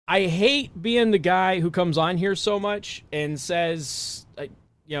I hate being the guy who comes on here so much and says,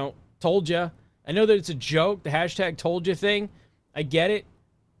 told you. I know that it's a joke, the hashtag told you thing. I get it,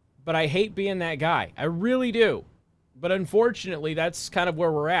 but I hate being that guy. I really do. But unfortunately, that's kind of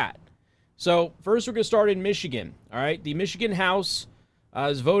where we're at. So first, we're going to start in Michigan. All right, the Michigan House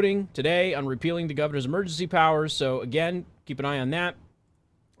is voting today on repealing the governor's emergency powers. So again, keep an eye on that.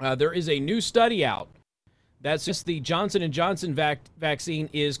 There is a new study out that says the Johnson & Johnson vaccine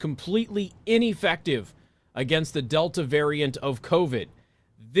is completely ineffective against the Delta variant of COVID.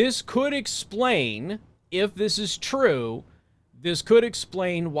 This could explain, if this is true, this could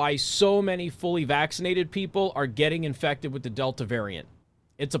explain why so many fully vaccinated people are getting infected with the Delta variant.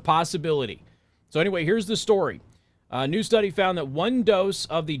 It's a possibility. So anyway, here's the story. A new study found that one dose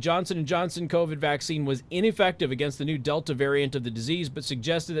of the Johnson & Johnson COVID vaccine was ineffective against the new Delta variant of the disease, but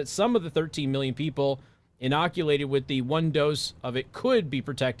suggested that some of the 13 million people inoculated with the one dose of it could be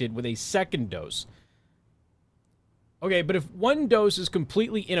protected with a second dose. Okay, but if one dose is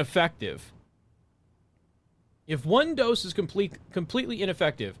completely ineffective, completely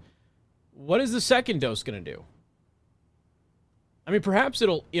ineffective, what is the second dose going to do? I mean, perhaps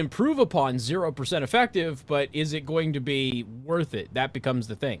it'll improve upon 0% effective, but is it going to be worth it? That becomes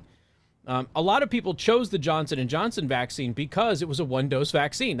the thing. A lot of people chose the Johnson & Johnson vaccine because it was a one-dose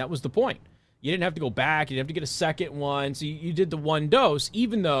vaccine. That was the point. You didn't have to go back. You didn't have to get a second one. So you did the one dose,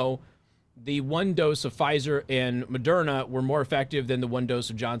 even though the one dose of Pfizer and Moderna were more effective than the one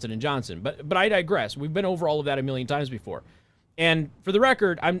dose of Johnson & Johnson. But I digress. We've been over all of that a million times before. And for the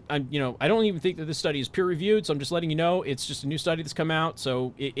record, I don't even think that this study is peer-reviewed, so I'm just letting you know it's just a new study that's come out.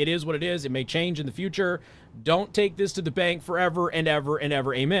 So it is what it is. It may change in the future. Don't take this to the bank forever and ever and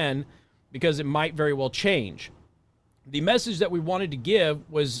ever, amen, because it might very well change. The message that we wanted to give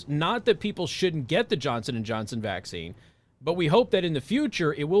was not that people shouldn't get the Johnson & Johnson vaccine, but we hope that in the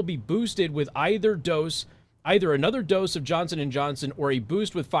future it will be boosted with either another dose of Johnson & Johnson or a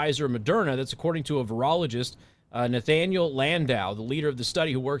boost with Pfizer or Moderna. That's according to a virologist, Nathaniel Landau, the leader of the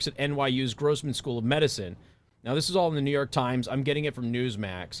study who works at NYU's Grossman School of Medicine. Now, this is all in the New York Times. I'm getting it from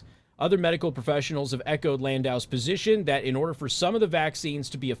Newsmax. Other medical professionals have echoed Landau's position that in order for some of the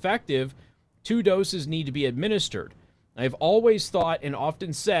vaccines to be effective, 2 doses need to be administered. I've always thought and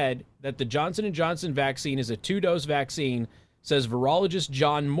often said that the Johnson & Johnson vaccine is a 2-dose vaccine, says virologist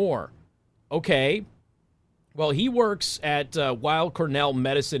John Moore. Okay, well, he works at Weill Cornell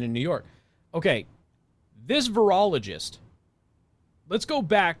Medicine in New York. Okay, this virologist, let's go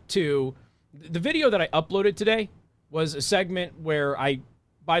back to the video that I uploaded today was a segment where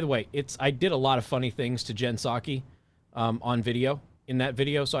by the way, I did a lot of funny things to Jen Psaki on video in that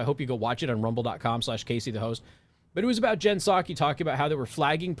video, so I hope you go watch it on rumble.com/Casey the host. But it was about Jen Psaki talking about how they were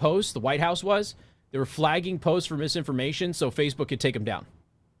flagging posts, the White House was. They were flagging posts for misinformation so Facebook could take them down.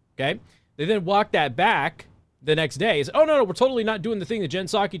 Okay? They then walked that back the next day. Said, oh, no, we're totally not doing the thing that Jen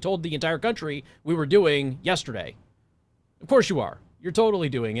Psaki told the entire country we were doing yesterday. Of course you are. You're totally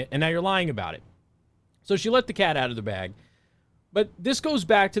doing it, and now you're lying about it. So she let the cat out of the bag. But this goes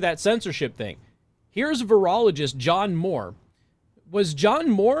back to that censorship thing. Here's virologist John Moore. Was John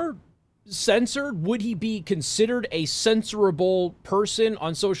Moore censored? Would he be considered a censorable person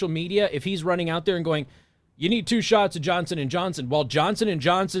on social media if he's running out there and going, you need 2 shots of Johnson & Johnson, while Johnson &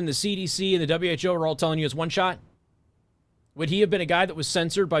 Johnson, the CDC, and the WHO are all telling you it's 1 shot? Would he have been a guy that was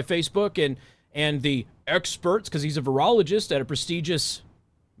censored by Facebook and the experts, because he's a virologist at a prestigious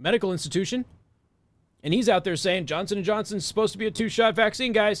medical institution? And he's out there saying Johnson & Johnson's supposed to be a 2-shot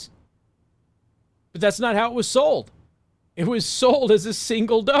vaccine, guys. But that's not how it was sold. It was sold as a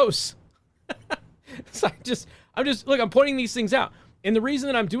single dose. So I'm pointing these things out. And the reason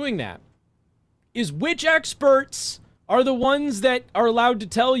that I'm doing that is which experts are the ones that are allowed to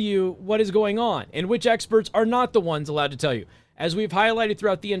tell you what is going on and which experts are not the ones allowed to tell you. As we've highlighted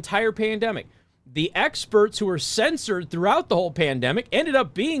throughout the entire pandemic, the experts who were censored throughout the whole pandemic ended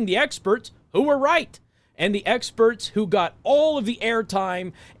up being the experts who were right. And the experts who got all of the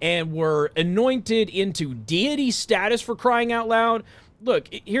airtime and were anointed into deity status, for crying out loud. Look,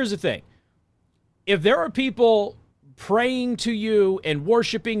 here's the thing. If there are people praying to you and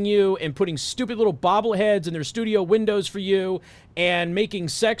worshiping you and putting stupid little bobbleheads in their studio windows for you and making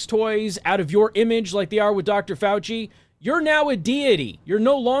sex toys out of your image like they are with Dr. Fauci, you're now a deity. You're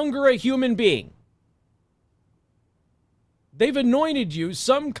no longer a human being. They've anointed you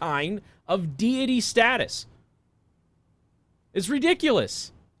some kind of deity status. It's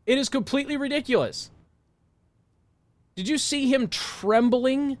ridiculous. It is completely ridiculous. Did you see him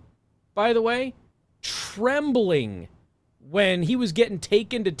trembling, by the way? Trembling when he was getting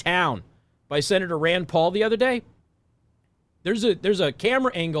taken to town by Senator Rand Paul the other day? There's a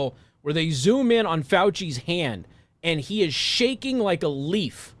camera angle where they zoom in on Fauci's hand, and he is shaking like a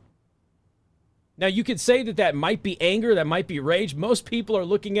leaf. Now, you could say that that might be anger, that might be rage. Most people are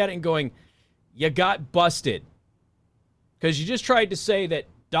looking at it and going, you got busted. Because you just tried to say that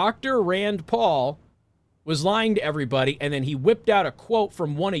Dr. Rand Paul was lying to everybody, and then he whipped out a quote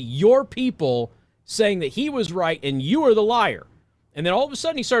from one of your people saying that he was right and you are the liar. And then all of a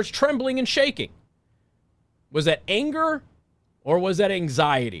sudden he starts trembling and shaking. Was that anger or was that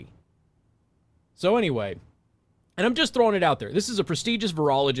anxiety? So anyway, and I'm just throwing it out there. This is a prestigious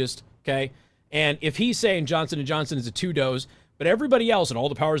virologist, okay? And if he's saying Johnson & Johnson is a 2-dose, but everybody else and all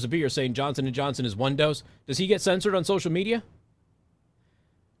the powers that be are saying Johnson & Johnson is 1 dose, does he get censored on social media?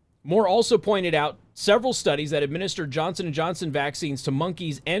 Moore also pointed out several studies that administered Johnson & Johnson vaccines to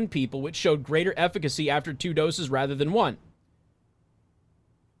monkeys and people, which showed greater efficacy after 2 doses rather than 1.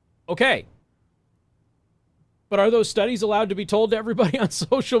 Okay. But are those studies allowed to be told to everybody on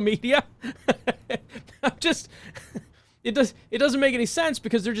social media? It doesn't make any sense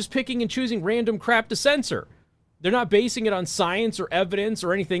because they're just picking and choosing random crap to censor. They're not basing it on science or evidence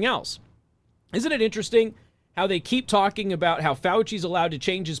or anything else. Isn't it interesting how they keep talking about how Fauci's allowed to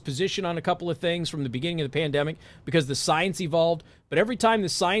change his position on a couple of things from the beginning of the pandemic because the science evolved? But every time the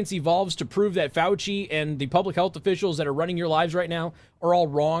science evolves to prove that Fauci and the public health officials that are running your lives right now are all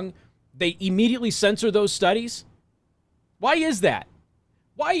wrong, they immediately censor those studies? Why is that?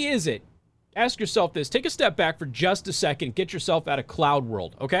 Why is it? Ask yourself this. Take a step back for just a second. Get yourself out of cloud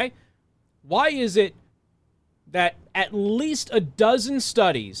world, okay? Why is it that at least a dozen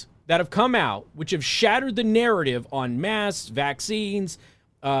studies that have come out, which have shattered the narrative on masks, vaccines,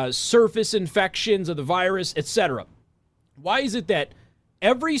 surface infections of the virus, etc., why is it that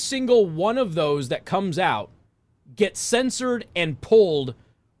every single one of those that comes out gets censored and pulled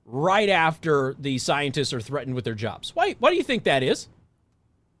right after the scientists are threatened with their jobs? Why do you think that is?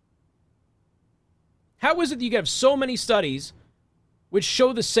 How is it that you have so many studies which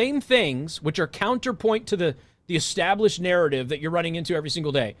show the same things, which are counterpoint to the established narrative that you're running into every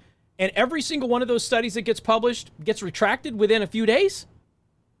single day, and every single one of those studies that gets published gets retracted within a few days?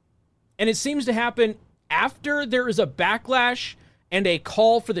 And it seems to happen after there is a backlash and a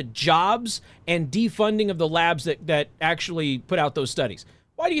call for the jobs and defunding of the labs that actually put out those studies.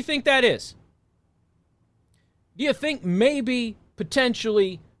 Why do you think that is? Do you think maybe,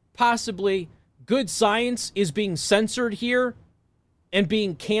 potentially, possibly, good science is being censored here and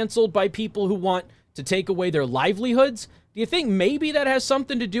being canceled by people who want to take away their livelihoods? Do you think maybe that has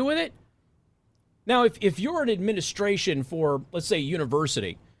something to do with it? Now, if you're an administration for, let's say, a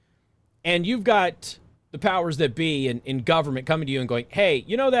university, and you've got the powers that be in government coming to you and going, hey,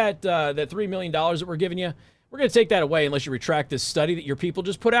 you know that $3 million that we're giving you? We're going to take that away unless you retract this study that your people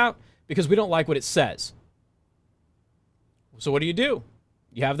just put out because we don't like what it says. So what do?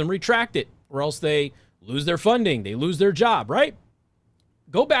 You have them retract it, or else they lose their funding. They lose their job, right?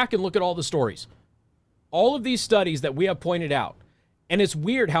 Go back and look at all the stories. All of these studies that we have pointed out, and it's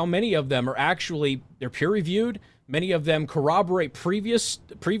weird how many of them are actually, they're peer-reviewed. Many of them corroborate previous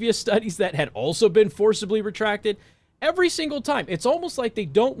studies that had also been forcibly retracted. Every single time. It's almost like they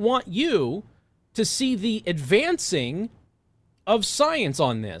don't want you to see the advancing of science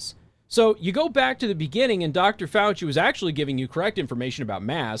on this. So you go back to the beginning, and Dr. Fauci was actually giving you correct information about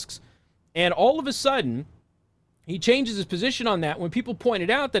masks, and all of a sudden, he changes his position on that when people pointed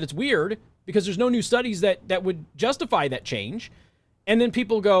out that it's weird because there's no new studies that would justify that change. And then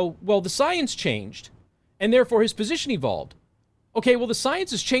people go, well, the science changed, and therefore his position evolved. Okay, well, the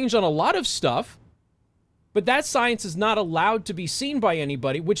science has changed on a lot of stuff, but that science is not allowed to be seen by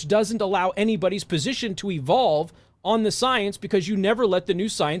anybody, which doesn't allow anybody's position to evolve on the science because you never let the new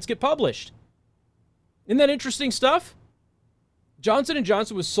science get published. Isn't that interesting stuff? Johnson &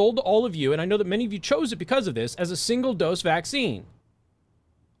 Johnson was sold to all of you, and I know that many of you chose it because of this, as a single-dose vaccine.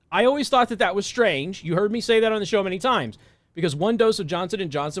 I always thought that was strange. You heard me say that on the show many times, because 1 dose of Johnson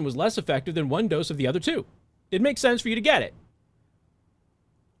 & Johnson was less effective than 1 dose of the other 2. It makes sense for you to get it.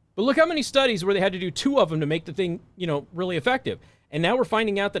 But look how many studies where they had to do 2 of them to make the thing, really effective. And now we're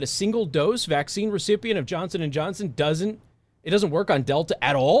finding out that a single-dose vaccine recipient of Johnson & Johnson doesn't work on Delta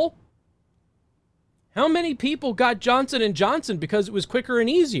at all? How many people got Johnson & Johnson because it was quicker and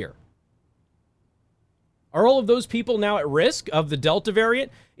easier? Are all of those people now at risk of the Delta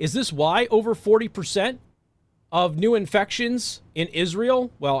variant? Is this why over 40% of new infections in Israel,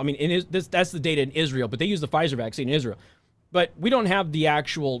 well, I mean, that's the data in Israel, but they use the Pfizer vaccine in Israel. But we don't have the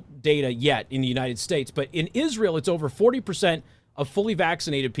actual data yet in the United States. But in Israel, it's over 40% of fully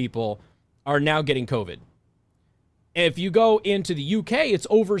vaccinated people are now getting COVID. If you go into the UK, it's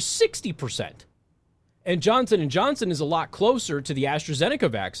over 60%. And Johnson & Johnson is a lot closer to the AstraZeneca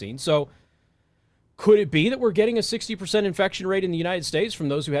vaccine. So could it be that we're getting a 60% infection rate in the United States from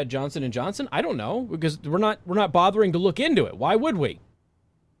those who had Johnson & Johnson? I don't know, because we're not bothering to look into it. Why would we?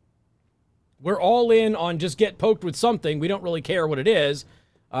 We're all in on just get poked with something. We don't really care what it is.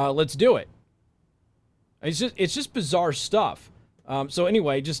 Let's do it. It's just bizarre stuff. So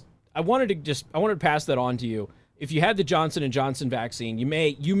anyway, I wanted to pass that on to you. If you had the Johnson & Johnson vaccine, you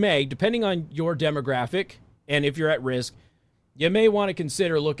may, depending on your demographic and if you're at risk, you may want to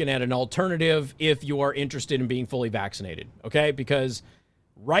consider looking at an alternative if you are interested in being fully vaccinated, okay? Because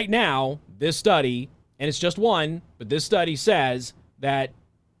right now, this study, and it's just one, but this study says that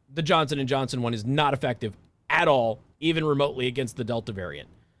the Johnson & Johnson one is not effective at all, even remotely, against the Delta variant.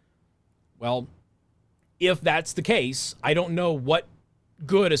 Well, if that's the case, I don't know what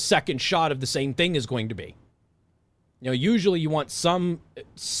good a second shot of the same thing is going to be. You know, usually you want some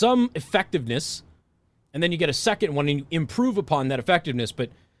effectiveness, and then you get a second one and you improve upon that effectiveness.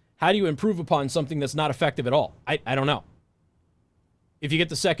 But how do you improve upon something that's not effective at all? I don't know. If you get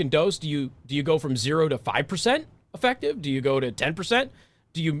the second dose, do you go from 0 to 5% effective? Do you go to 10%?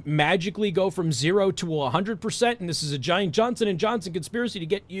 Do you magically go from 0 to 100%? And this is a giant Johnson & Johnson conspiracy to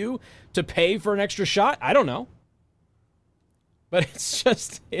get you to pay for an extra shot? I don't know. But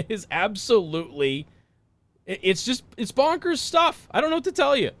it is absolutely, it's bonkers stuff. I don't know what to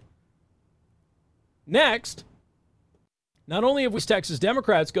tell you. Next, not only have Texas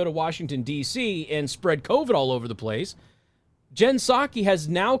Democrats go to Washington, D.C. and spread COVID all over the place, Jen Psaki has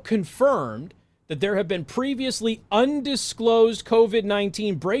now confirmed that there have been previously undisclosed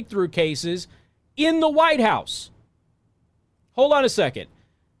COVID-19 breakthrough cases in the White House. Hold on a second.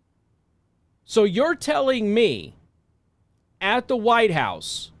 So you're telling me at the White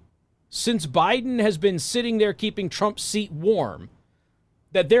House, since Biden has been sitting there keeping Trump's seat warm,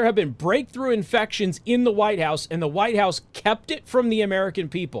 that there have been breakthrough infections in the White House and the White House kept it from the American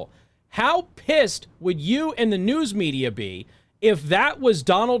people? How pissed would you and the news media be if that was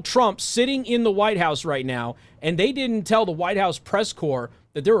Donald Trump sitting in the White House right now and they didn't tell the White House press corps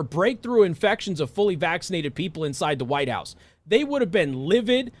that there were breakthrough infections of fully vaccinated people inside the White House? They would have been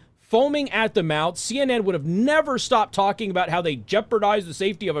livid, foaming at the mouth. CNN would have never stopped talking about how they jeopardize the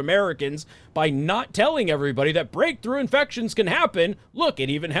safety of Americans by not telling everybody that breakthrough infections can happen. Look, it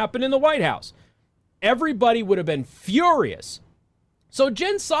even happened in the White House. Everybody would have been furious. So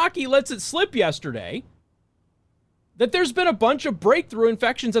Jen Psaki lets it slip yesterday that there's been a bunch of breakthrough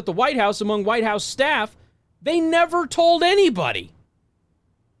infections at the White House among White House staff. They never told anybody.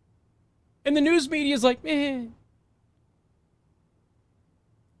 And the news media is like, eh.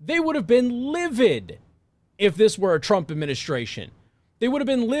 They would have been livid if this were a Trump administration. They would have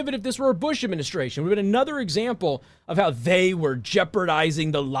been livid if this were a Bush administration. It would have been another example of how they were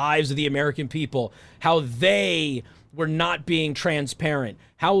jeopardizing the lives of the American people, how they were not being transparent,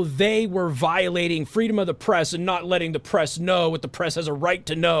 how they were violating freedom of the press and not letting the press know what the press has a right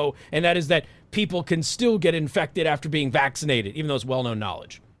to know, and that is that people can still get infected after being vaccinated, even though it's well-known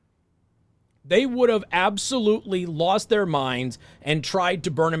knowledge. They would have absolutely lost their minds and tried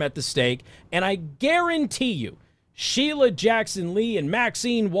to burn him at the stake. And I guarantee you, Sheila Jackson Lee and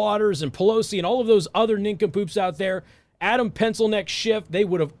Maxine Waters and Pelosi and all of those other nincompoops out there, Adam Pencilneck Schiff, they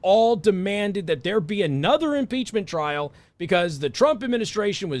would have all demanded that there be another impeachment trial because the Trump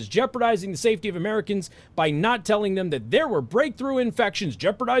administration was jeopardizing the safety of Americans by not telling them that there were breakthrough infections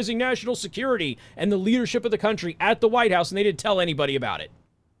jeopardizing national security and the leadership of the country at the White House, and they didn't tell anybody about it.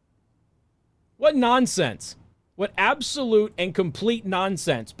 What nonsense. What absolute and complete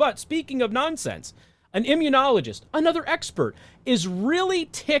nonsense. But speaking of nonsense, an immunologist, another expert, is really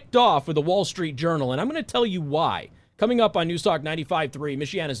ticked off with the Wall Street Journal, and I'm going to tell you why. Coming up on News Talk 95.3,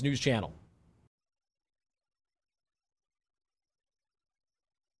 Michiana's news channel.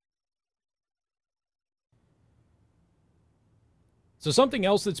 So something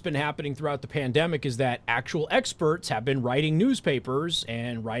else that's been happening throughout the pandemic is that actual experts have been writing newspapers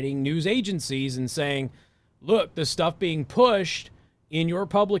and writing news agencies and saying, look, the stuff being pushed in your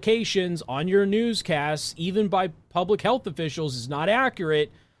publications, on your newscasts, even by public health officials, is not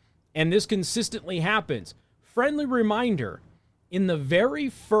accurate, and this consistently happens. Friendly reminder, in the very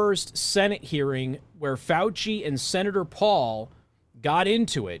first Senate hearing where Fauci and Senator Paul got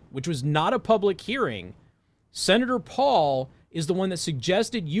into it, which was not a public hearing, Senator Paul is the one that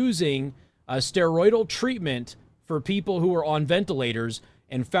suggested using a steroidal treatment for people who are on ventilators.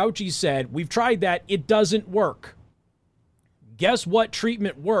 And Fauci said, we've tried that. It doesn't work. Guess what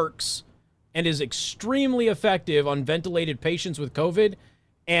treatment works and is extremely effective on ventilated patients with COVID?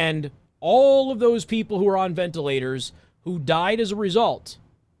 And all of those people who are on ventilators who died as a result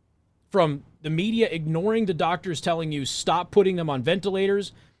from the media ignoring the doctors telling you stop putting them on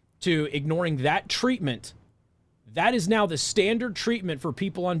ventilators, to ignoring that treatment, that is now the standard treatment for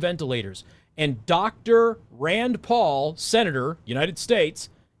people on ventilators. And Dr. Rand Paul, Senator, United States,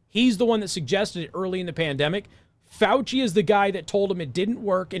 he's the one that suggested it early in the pandemic. Fauci is the guy that told him it didn't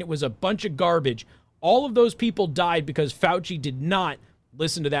work and it was a bunch of garbage. All of those people died because Fauci did not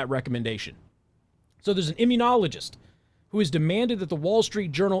listen to that recommendation. So there's an immunologist who has demanded that the Wall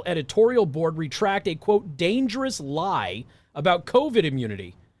Street Journal editorial board retract a, quote, dangerous lie about COVID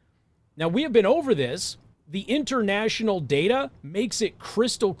immunity. Now, we have been over this. The international data makes it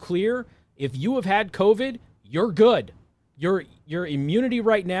crystal clear. If you have had COVID, you're good. Your immunity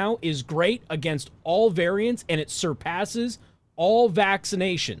right now is great against all variants, and it surpasses all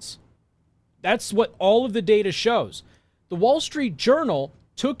vaccinations. That's what all of the data shows. The Wall Street Journal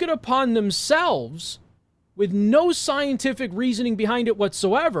took it upon themselves, with no scientific reasoning behind it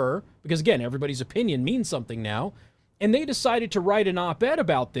whatsoever, because, again, everybody's opinion means something now, and they decided to write an op-ed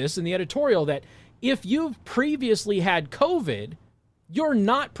about this in the editorial that if you've previously had COVID, you're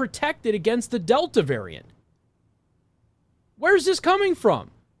not protected against the Delta variant. Where's this coming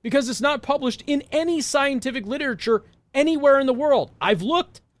from? Because it's not published in any scientific literature anywhere in the world. I've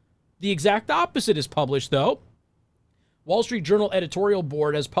looked. The exact opposite is published, though. Wall Street Journal editorial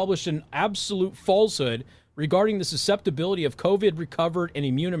board has published an absolute falsehood regarding the susceptibility of COVID-recovered and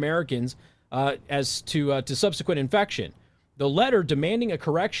immune Americans as to subsequent infection. The letter demanding a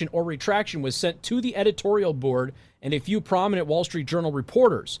correction or retraction was sent to the editorial board and a few prominent Wall Street Journal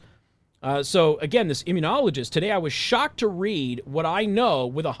reporters. So again, this immunologist, today I was shocked to read what I know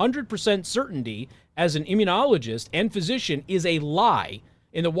with 100% certainty as an immunologist and physician is a lie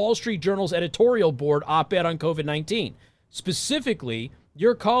in the Wall Street Journal's editorial board op-ed on COVID-19. Specifically,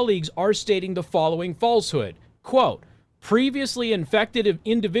 your colleagues are stating the following falsehood. Quote, previously infected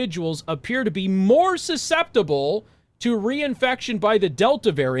individuals appear to be more susceptible to reinfection by the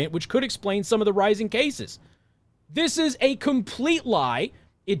Delta variant, which could explain some of the rising cases. This is a complete lie.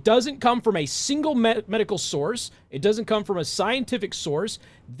 It doesn't come from a single medical source. It doesn't come from a scientific source.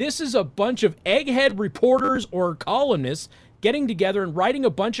 This is a bunch of egghead reporters or columnists getting together and writing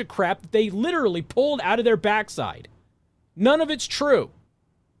a bunch of crap that they literally pulled out of their backside. None of it's true.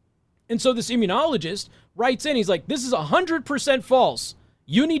 And so this immunologist writes in, he's like, this is 100% false.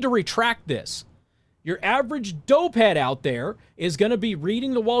 You need to retract this. Your average dopehead out there is going to be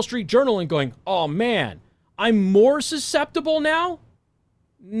reading the Wall Street Journal and going, oh man, I'm more susceptible now?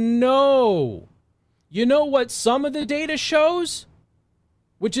 No. You know what some of the data shows?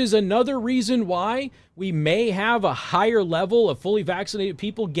 Which is another reason why we may have a higher level of fully vaccinated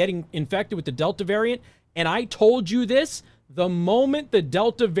people getting infected with the Delta variant. And I told you this the moment the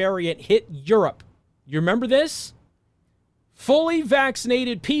Delta variant hit Europe. You remember this? Fully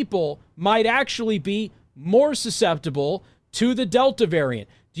vaccinated people might actually be more susceptible to the Delta variant.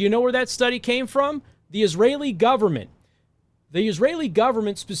 Do you know where that study came from? The Israeli government. The Israeli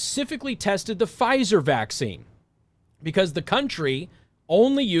government specifically tested the Pfizer vaccine because the country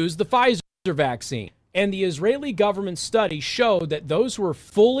only used the Pfizer vaccine. And the Israeli government study showed that those who were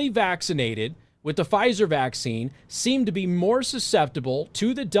fully vaccinated with the Pfizer vaccine seemed to be more susceptible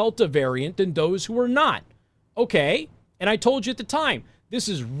to the Delta variant than those who were not. Okay, and I told you at the time, this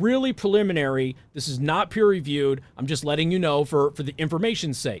is really preliminary. This is not peer-reviewed. I'm just letting you know for the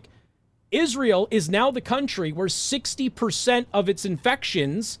information's sake. Israel is now the country where 60% of its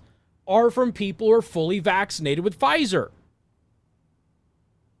infections are from people who are fully vaccinated with Pfizer.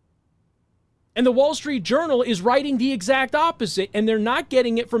 And the Wall Street Journal is writing the exact opposite, and they're not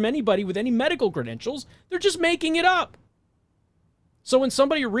getting it from anybody with any medical credentials. They're just making it up. So when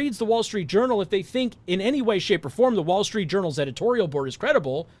somebody reads the Wall Street Journal, if they think in any way, shape, or form the Wall Street Journal's editorial board is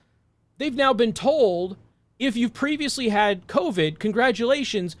credible, they've now been told, if you've previously had COVID,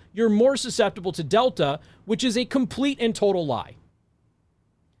 congratulations, you're more susceptible to Delta, which is a complete and total lie.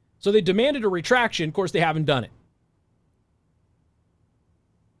 So they demanded a retraction. Of course, they haven't done it.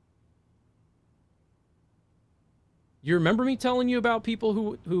 You remember me telling you about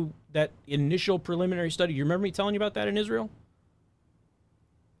people who that initial preliminary study, you remember me telling you about that in Israel?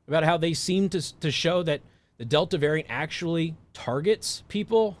 About how they seem to show that the Delta variant actually targets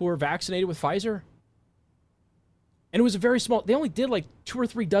people who are vaccinated with Pfizer? And it was a very small, they only did like 2 or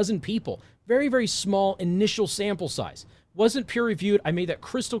 3 dozen people. Very, very small initial sample size. Wasn't peer reviewed. I made that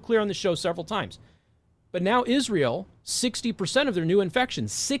crystal clear on the show several times. But now Israel, 60% of their new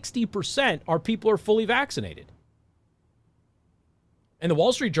infections, 60% are people who are fully vaccinated. And the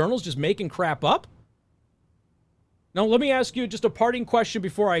Wall Street Journal's just making crap up? Now, let me ask you just a parting question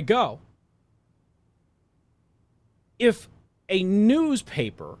before I go. If a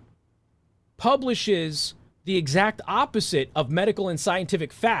newspaper publishes the exact opposite of medical and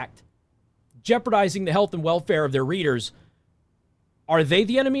scientific fact, jeopardizing the health and welfare of their readers, are they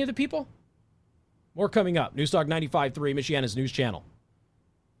the enemy of the people? More coming up. Newstalk 95.3, Michiana's news channel.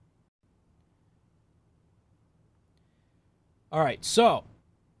 All right, so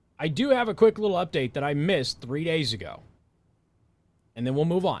I do have a quick little update that I missed 3 days ago, and then we'll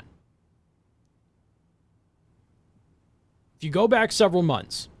move on. If you go back several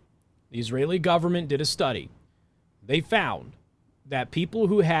months, the Israeli government did a study. They found that people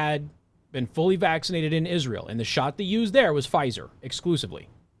who had been fully vaccinated in Israel, and the shot they used there was Pfizer exclusively,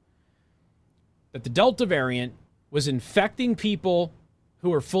 that the Delta variant was infecting people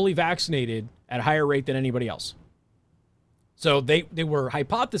who were fully vaccinated at a higher rate than anybody else. So they were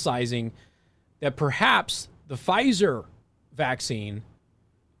hypothesizing that perhaps the Pfizer vaccine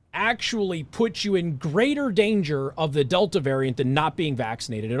actually puts you in greater danger of the Delta variant than not being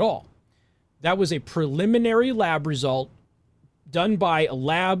vaccinated at all. That was a preliminary lab result done by a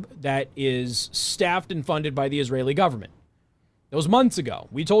lab that is staffed and funded by the Israeli government. That was months ago.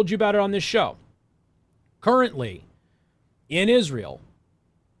 We told you about it on this show. Currently, in Israel,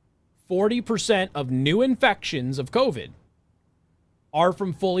 40% of new infections of COVID are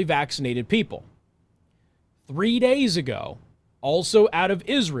from fully vaccinated people. 3 days ago, also out of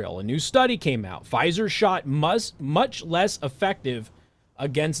Israel, a new study came out. Pfizer shot much less effective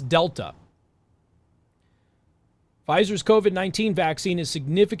against Delta. Pfizer's COVID-19 vaccine is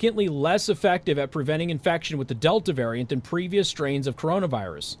significantly less effective at preventing infection with the Delta variant than previous strains of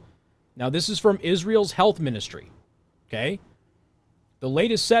coronavirus. Now, this is from Israel's health ministry. Okay? The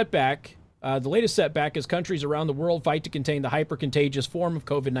latest setback as countries around the world fight to contain the hyper-contagious form of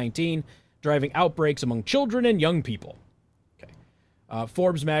COVID-19, driving outbreaks among children and young people. Okay.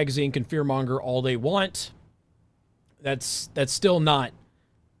 Forbes magazine can fearmonger all they want. That's still not...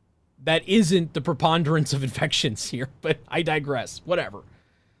 That isn't the preponderance of infections here, but I digress. Whatever.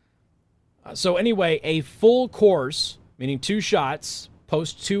 So anyway, a full course, meaning 2 shots,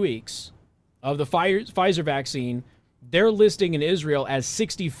 post 2 weeks, of the Pfizer vaccine, they're listing in Israel as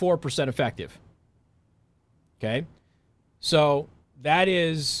 64% effective. Okay? So that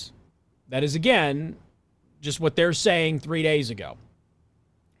is again, just what they're saying 3 days ago.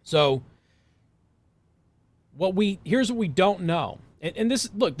 So here's what we don't know. And this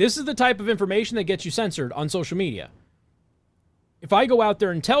is the type of information that gets you censored on social media. If I go out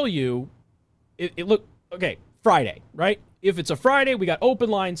there and tell you, okay, Friday, right? If it's a Friday, we got open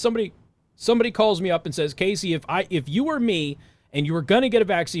lines. Somebody calls me up and says, Casey, if you were me and you were going to get a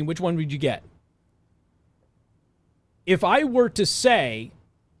vaccine, which one would you get? If I were to say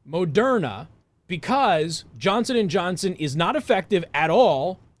Moderna, because Johnson & Johnson is not effective at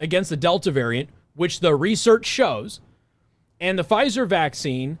all against the Delta variant, which the research shows, and the Pfizer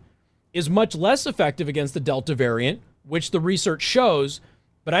vaccine is much less effective against the Delta variant, which the research shows,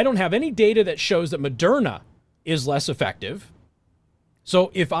 but I don't have any data that shows that Moderna is less effective.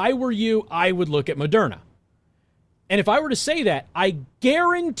 So if I were you, I would look at Moderna. And if I were to say that, I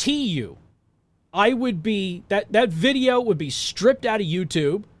guarantee you, I would be, that video would be stripped out of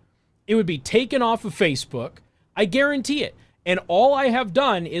YouTube. It would be taken off of Facebook. I guarantee it. And all I have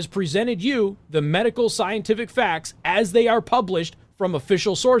done is presented you the medical scientific facts as they are published from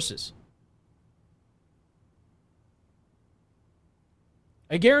official sources.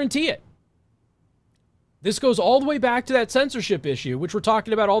 I guarantee it. This goes all the way back to that censorship issue, which we're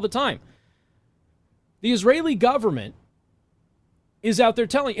talking about all the time. The Israeli government is out there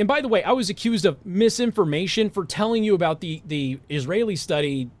telling, and by the way, I was accused of misinformation for telling you about the Israeli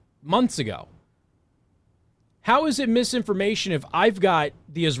study months ago. How is it misinformation if I've got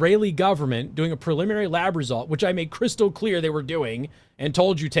the Israeli government doing a preliminary lab result, which I made crystal clear they were doing, and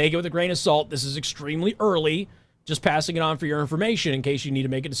told you take it with a grain of salt. This is extremely early, just passing it on for your information in case you need to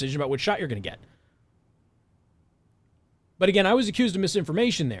make a decision about which shot you're going to get. But again, I was accused of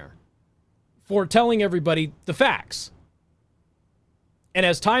misinformation there for telling everybody the facts. And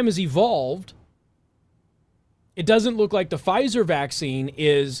as time has evolved, it doesn't look like the Pfizer vaccine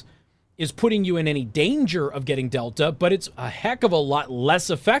is putting you in any danger of getting Delta, but it's a heck of a lot less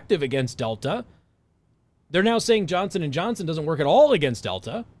effective against Delta. They're now saying Johnson & Johnson doesn't work at all against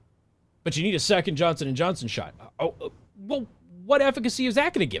Delta, but you need a second Johnson & Johnson shot. Oh, well, what efficacy is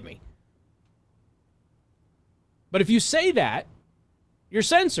that going to give me? But if you say that, you're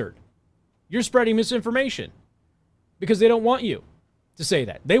censored. You're spreading misinformation because they don't want you to say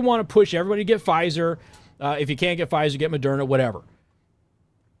that. They want to push everybody to get Pfizer. If you can't get Pfizer, get Moderna, whatever.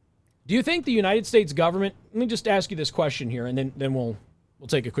 Do you think the United States government, let me just ask you this question here, and then we'll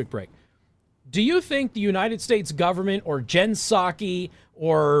take a quick break. Do you think the United States government or Jen Psaki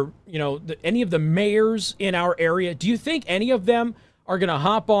or, any of the mayors in our area, do you think any of them are going to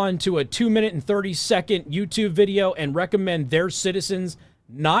hop on to a 2-minute and 30-second YouTube video and recommend their citizens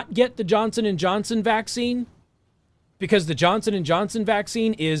not get the Johnson & Johnson vaccine? Because the Johnson & Johnson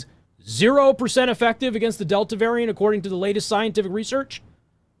vaccine is 0% effective against the Delta variant, according to the latest scientific research?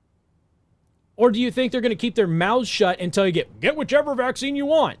 Or do you think they're going to keep their mouths shut until you get whichever vaccine you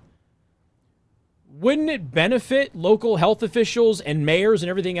want? Wouldn't it benefit local health officials and mayors and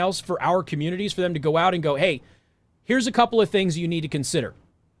everything else for our communities for them to go out and go, hey, here's a couple of things you need to consider.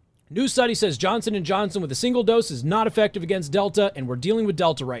 New study says Johnson & Johnson with a single dose is not effective against Delta, and we're dealing with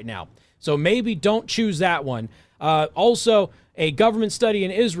Delta right now. So maybe don't choose that one. Also, a government study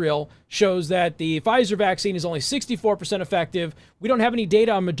in Israel shows that the Pfizer vaccine is only 64% effective. We don't have any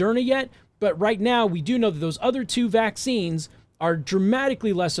data on Moderna yet, but right now we do know that those other two vaccines are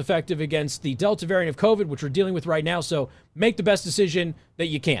dramatically less effective against the Delta variant of COVID, which we're dealing with right now. So make the best decision that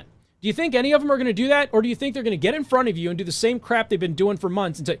you can. Do you think any of them are going to do that? Or do you think they're going to get in front of you and do the same crap they've been doing for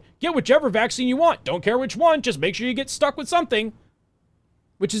months and say, get whichever vaccine you want. Don't care which one. Just make sure you get stuck with something.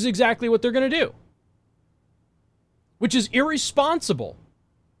 Which is exactly what they're going to do. Which is irresponsible.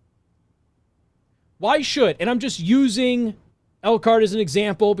 Why should? And I'm just using Elkhart as an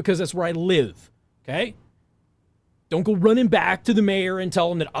example because that's where I live. Okay? Don't go running back to the mayor and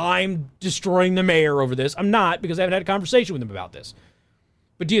tell him that I'm destroying the mayor over this. I'm not, because I haven't had a conversation with him about this.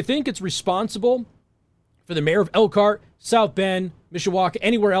 But do you think it's responsible for the mayor of Elkhart, South Bend, Mishawaka,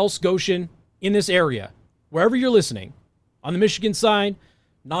 anywhere else, Goshen, in this area, wherever you're listening, on the Michigan side,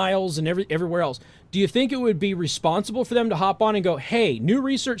 Niles, and everywhere else, do you think it would be responsible for them to hop on and go, hey, new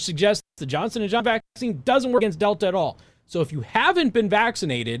research suggests the Johnson & Johnson vaccine doesn't work against Delta at all. So if you haven't been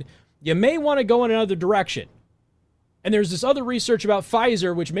vaccinated, you may want to go in another direction. And there's this other research about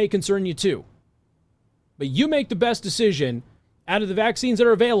Pfizer, which may concern you too. But you make the best decision out of the vaccines that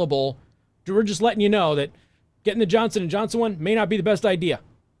are available. We're just letting you know that getting the Johnson & Johnson one may not be the best idea.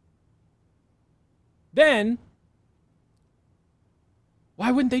 Then,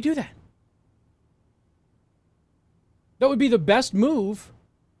 why wouldn't they do that? That would be the best move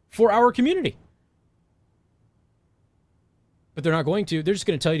for our community. But they're not going to. They're just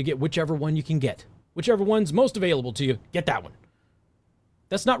going to tell you to get whichever one you can get. Whichever one's most available to you, get that one.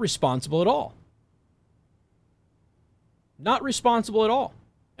 That's not responsible at all. Not responsible at all.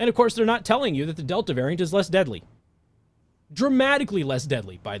 And of course, they're not telling you that the Delta variant is less deadly. Dramatically less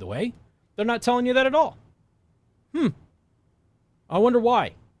deadly, by the way. They're not telling you that at all. I wonder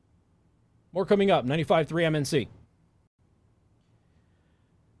why. More coming up, 95.3 MNC.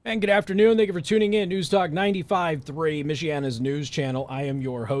 And good afternoon. Thank you for tuning in. News Talk 95.3, Michiana's news channel. I am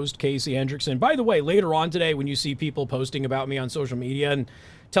your host, Casey Hendrickson. By the way, later on today, when you see people posting about me on social media and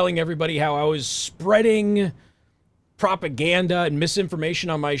telling everybody how I was spreading propaganda and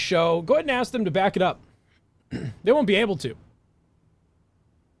misinformation on my show, go ahead and ask them to back it up. They won't be able to.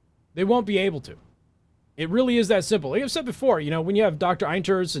 They won't be able to. It really is that simple. Like I've said before, when you have Dr.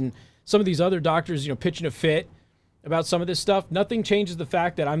 Einterz and some of these other doctors, pitching a fit about some of this stuff, nothing changes the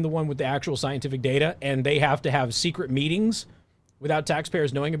fact that I'm the one with the actual scientific data, and they have to have secret meetings without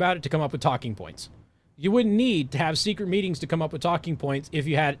taxpayers knowing about it to come up with talking points. You wouldn't need to have secret meetings to come up with talking points if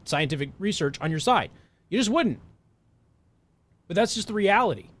you had scientific research on your side. You just wouldn't. But that's just the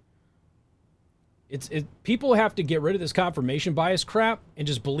reality. People have to get rid of this confirmation bias crap and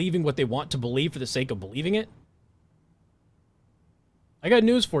just believing what they want to believe for the sake of believing it. I got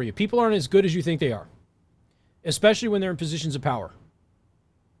news for you. People aren't as good as you think they are. Especially when they're in positions of power.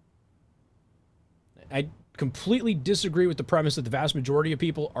 I completely disagree with the premise that the vast majority of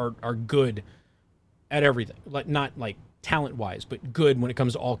people are good at everything. Not like talent-wise, but good when it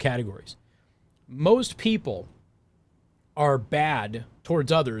comes to all categories. Most people are bad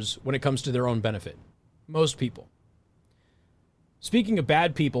towards others when it comes to their own benefit. Most people. Speaking of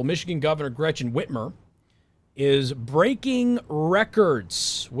bad people, Michigan Governor Gretchen Whitmer is breaking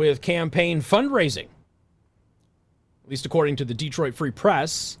records with campaign fundraising. At least according to the Detroit Free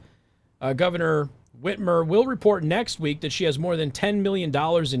Press. Governor Whitmer will report next week that she has more than $10 million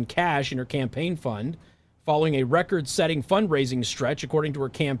in cash in her campaign fund, following a record-setting fundraising stretch, according to her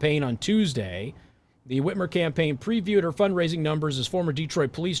campaign on Tuesday. The Whitmer campaign previewed her fundraising numbers as former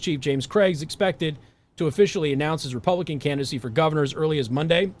Detroit Police Chief James Craig is expected to officially announce his Republican candidacy for governor as early as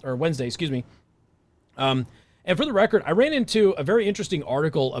Wednesday. And for the record, I ran into a very interesting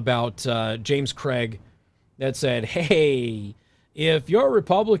article about James Craig that said, hey, if you're a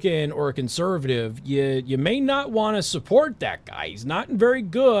Republican or a conservative, you may not want to support that guy. He's not very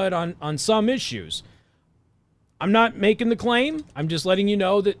good on some issues. I'm not making the claim. I'm just letting you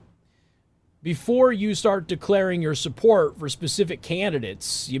know that before you start declaring your support for specific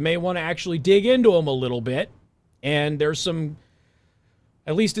candidates, you may want to actually dig into them a little bit. And there's some,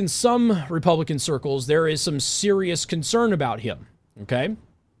 at least in some Republican circles, there is some serious concern about him. Okay?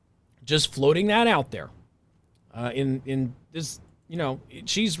 Just floating that out there. In this, you know,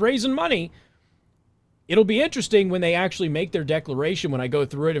 she's raising money. It'll be interesting when they actually make their declaration, when I go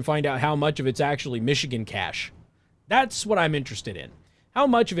through it and find out how much of it's actually Michigan cash. That's what I'm interested in. How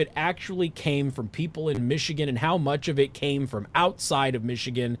much of it actually came from people in Michigan and how much of it came from outside of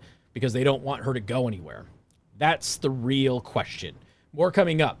Michigan because they don't want her to go anywhere. That's the real question. More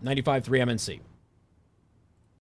coming up. 95.3 MNC.